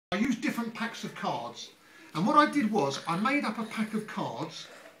I used different packs of cards, and what I did was I made up a pack of cards,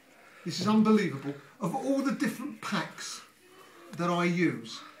 this is unbelievable, of all the different packs that I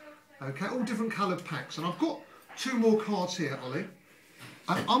use. Okay, all different coloured packs, and I've got 2 more cards here, Ollie,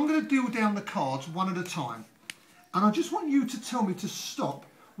 and I'm going to deal down the cards one at a time, and I just want you to tell me to stop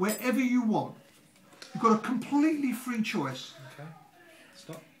wherever you want. You've got a completely free choice. Okay,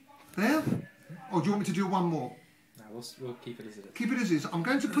 stop. There? Or do you want me to do one more? No, we'll keep it as it is. Keep it as is. I'm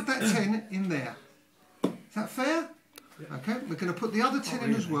going to put that 10 in there. Is that fair? Yeah. Okay, we're going to put the other 10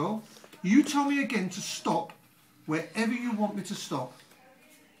 in as well. You tell me again to stop wherever you want me to stop.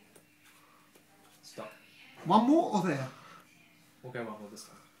 Stop. One more or there? We'll go one more this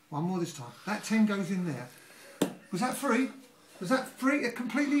time. One more this time. That 10 goes in there. Was that free? Was that free? A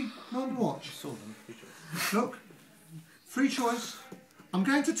completely non-watch? Saw them. Free choice. Look, free choice. I'm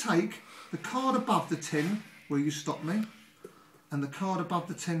going to take the card above the 10 where you stop me, and the card above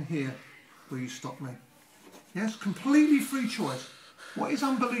the 10 here where you stop me. Yes, completely free choice. What is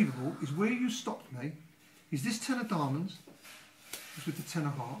unbelievable is where you stopped me is this 10 of diamonds is with the 10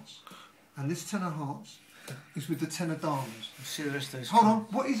 of hearts, and this 10 of hearts is with the 10 of diamonds. Hold on,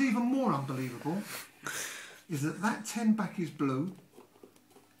 what is even more unbelievable is that that 10 back is blue,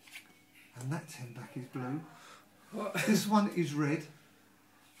 and that 10 back is blue. What? This one is red,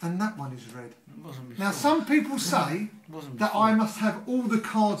 and that one is red. Now some people say that I must have all the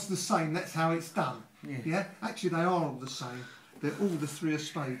cards the same, that's how it's done. Yeah? Actually they are all the same. They're all the 3 of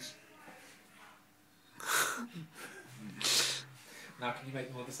spades. Now can you make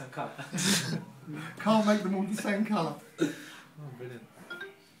them all the same colour? Can't make them all the same colour. Oh, brilliant.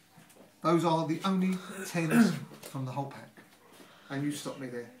 Those are the only 10s from the whole pack. And you stop me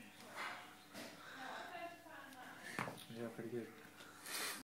there. Yeah, pretty good.